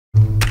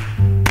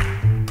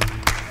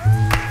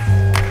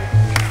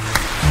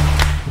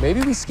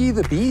Maybe we ski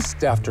the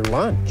beast after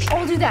lunch.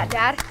 I'll do that,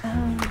 Dad.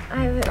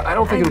 I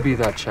don't think it'll be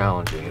that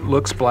challenging. It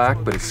looks black,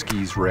 but it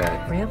skis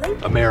red. Really?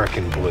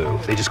 American blue.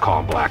 They just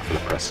call them black for the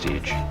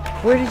prestige.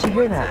 Where did you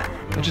hear that?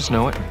 I just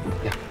know it.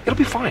 Yeah, it'll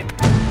be fine.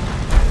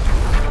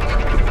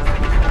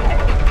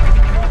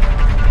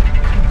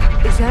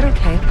 Is that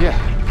okay?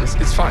 Yeah,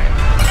 it's fine.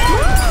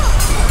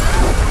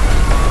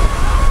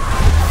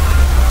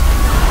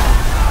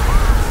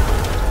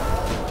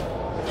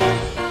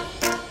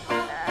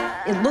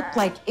 It looked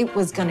like it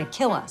was gonna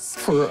kill us.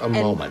 For a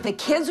moment. The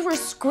kids were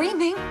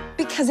screaming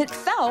because it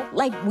felt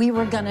like we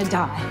were gonna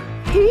die.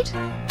 Pete?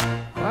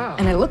 Wow.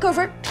 And I look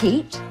over at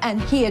Pete,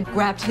 and he had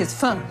grabbed his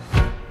phone.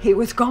 He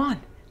was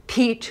gone.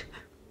 Pete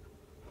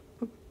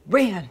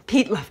ran.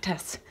 Pete left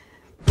us.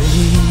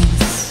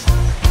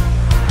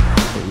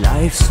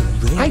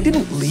 I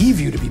didn't leave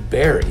you to be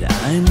buried.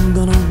 I'm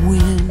gonna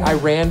win. I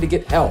ran to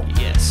get help.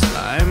 Yes,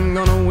 I'm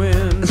gonna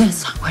win.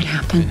 That's not what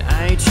happened.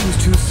 I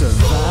choose to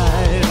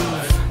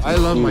survive. I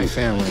love my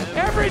family.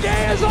 Every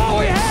day is all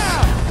we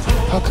have!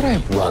 How could I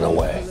run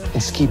away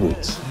in ski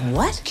boots?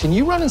 What? Can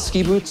you run in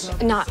ski boots?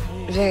 Not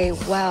very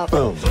well.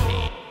 Boom.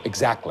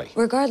 Exactly.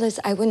 Regardless,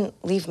 I wouldn't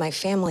leave my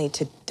family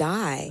to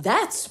die.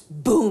 That's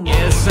boom.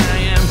 Yes, I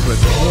am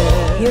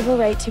prepared. You have a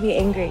right to be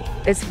angry.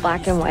 It's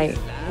black and white.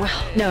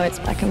 Well, no, it's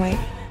black and white.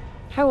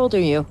 How old are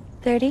you?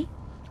 30?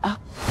 I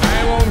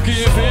won't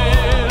give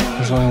in.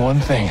 There's only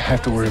one thing I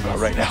have to worry about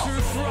right now,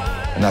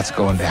 and that's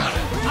going down.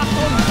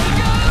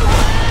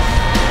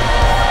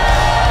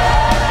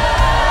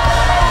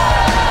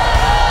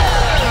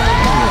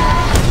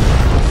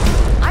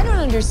 I don't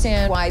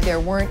understand why there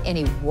weren't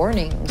any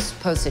warnings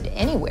posted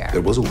anywhere.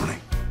 There was a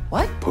warning.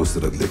 What?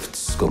 Posted at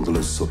lifts,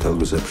 gondolas, hotel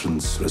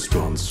receptions,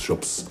 restaurants,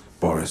 shops,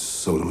 bars,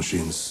 soda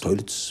machines,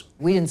 toilets.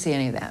 We didn't see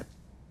any of that.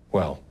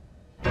 Well,